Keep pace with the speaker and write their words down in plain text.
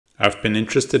I've been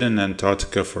interested in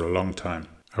Antarctica for a long time.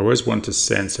 I always want a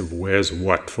sense of where's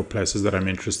what for places that I'm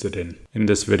interested in. In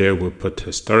this video we'll put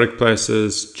historic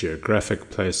places,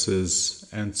 geographic places,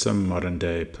 and some modern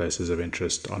day places of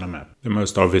interest on a map. The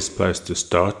most obvious place to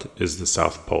start is the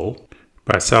South Pole.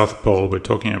 By South Pole we're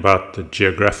talking about the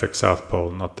geographic South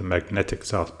Pole, not the magnetic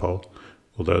South Pole.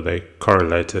 Although they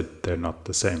correlated, they're not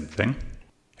the same thing.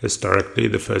 Historically,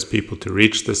 the first people to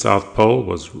reach the South Pole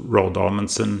was Roald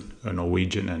Amundsen, a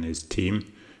Norwegian, and his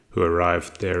team, who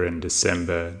arrived there in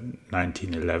December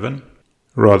 1911.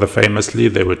 Rather famously,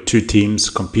 there were two teams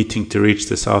competing to reach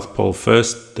the South Pole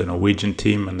first, the Norwegian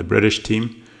team and the British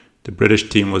team. The British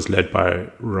team was led by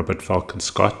Robert Falcon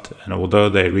Scott, and although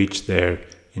they reached there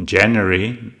in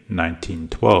January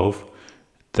 1912,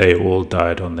 they all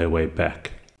died on their way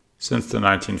back. Since the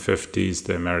 1950s,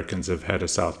 the Americans have had a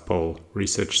South Pole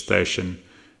research station.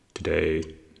 Today,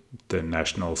 the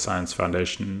National Science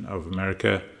Foundation of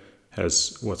America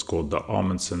has what's called the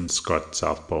Amundsen-Scott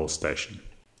South Pole Station.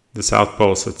 The South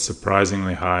Pole sits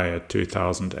surprisingly high at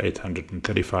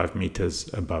 2,835 meters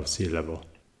above sea level.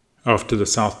 After the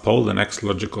South Pole, the next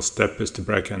logical step is to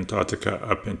break Antarctica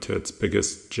up into its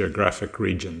biggest geographic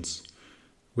regions.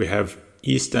 We have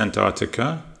East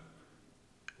Antarctica,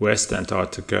 West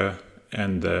Antarctica,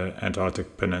 and the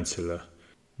Antarctic Peninsula.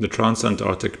 The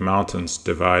Transantarctic Mountains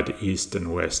divide East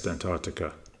and West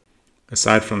Antarctica.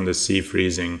 Aside from the sea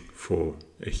freezing for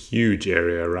a huge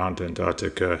area around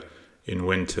Antarctica in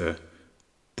winter,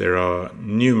 there are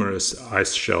numerous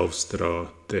ice shelves that are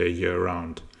there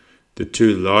year-round. The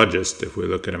two largest, if we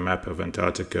look at a map of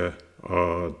Antarctica,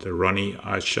 are the Ronne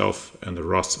Ice Shelf and the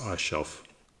Ross Ice Shelf.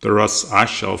 The Ross Ice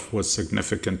Shelf was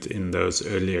significant in those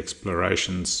early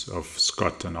explorations of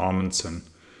Scott and Amundsen.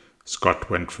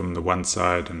 Scott went from the one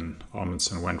side and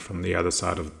Amundsen went from the other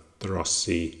side of the Ross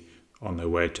Sea on their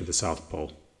way to the South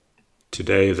Pole.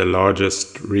 Today, the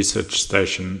largest research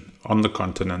station on the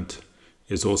continent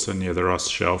is also near the Ross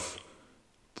Shelf,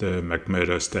 the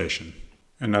McMurdo Station.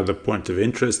 Another point of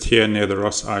interest here near the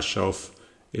Ross Ice Shelf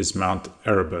is Mount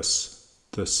Erebus,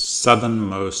 the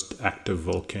southernmost active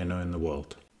volcano in the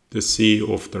world. The sea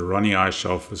off the Ronne Ice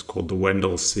Shelf is called the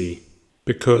Weddell Sea.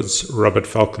 Because Robert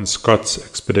Falcon Scott's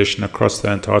expedition across the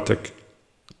Antarctic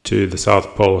to the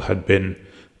South Pole had been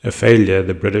a failure,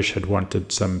 the British had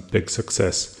wanted some big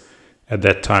success. At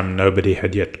that time, nobody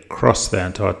had yet crossed the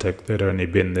Antarctic. There'd only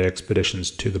been the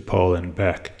expeditions to the pole and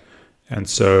back. And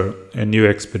so a new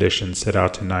expedition set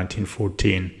out in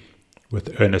 1914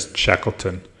 with Ernest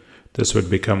Shackleton. This would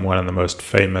become one of the most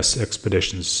famous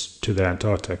expeditions to the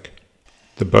Antarctic.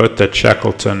 The boat that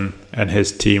Shackleton and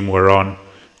his team were on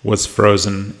was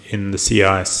frozen in the sea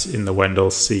ice in the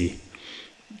Weddell Sea.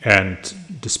 And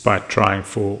despite trying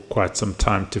for quite some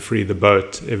time to free the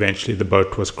boat, eventually the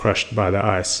boat was crushed by the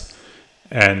ice.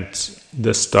 And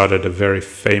this started a very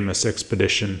famous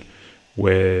expedition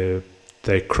where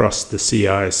they crossed the sea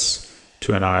ice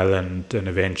to an island, and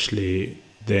eventually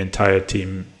the entire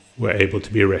team were able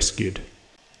to be rescued.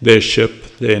 Their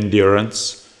ship, the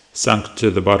Endurance, sunk to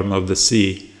the bottom of the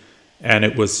sea, and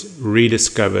it was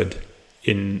rediscovered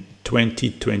in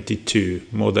 2022,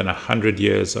 more than 100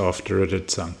 years after it had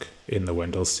sunk in the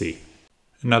Weddell Sea.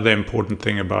 Another important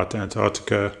thing about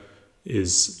Antarctica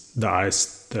is the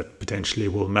ice that potentially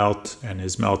will melt and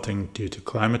is melting due to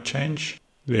climate change.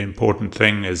 The important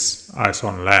thing is ice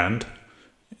on land,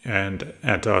 and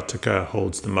Antarctica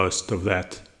holds the most of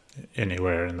that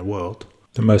anywhere in the world.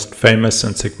 The most famous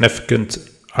and significant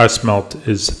ice melt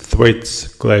is Thwaites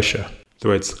Glacier.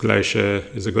 Thwaites Glacier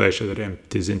is a glacier that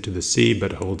empties into the sea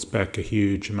but holds back a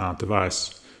huge amount of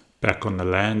ice back on the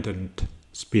land, and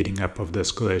speeding up of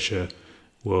this glacier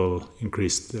will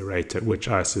increase the rate at which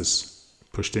ice is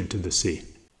pushed into the sea.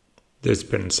 There's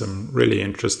been some really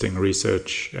interesting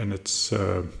research, and it's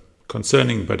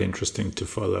concerning but interesting to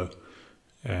follow,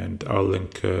 and I'll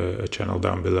link a channel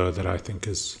down below that I think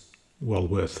is well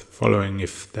worth following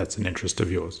if that's an interest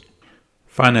of yours.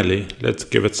 Finally, let's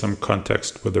give it some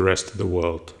context with the rest of the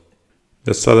world.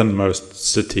 The southernmost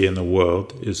city in the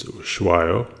world is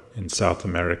Ushuaia in South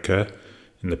America,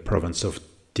 in the province of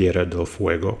Tierra del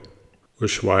Fuego.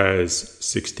 Ushuaia is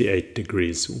 68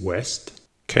 degrees west.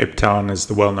 Cape Town is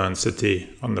the well-known city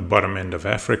on the bottom end of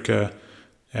Africa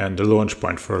and the launch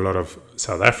point for a lot of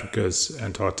South Africa's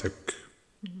Antarctic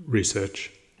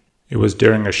research. It was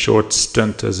during a short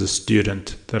stint as a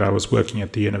student that I was working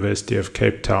at the University of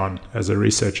Cape Town as a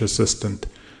research assistant,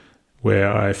 where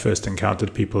I first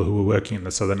encountered people who were working in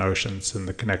the Southern Oceans and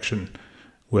the connection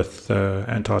with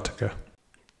Antarctica.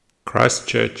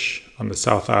 Christchurch on the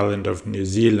South Island of New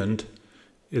Zealand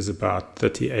is about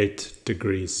 38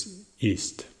 degrees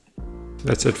east.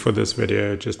 That's it for this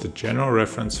video, just a general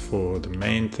reference for the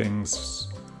main things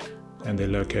and their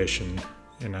location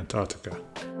in Antarctica.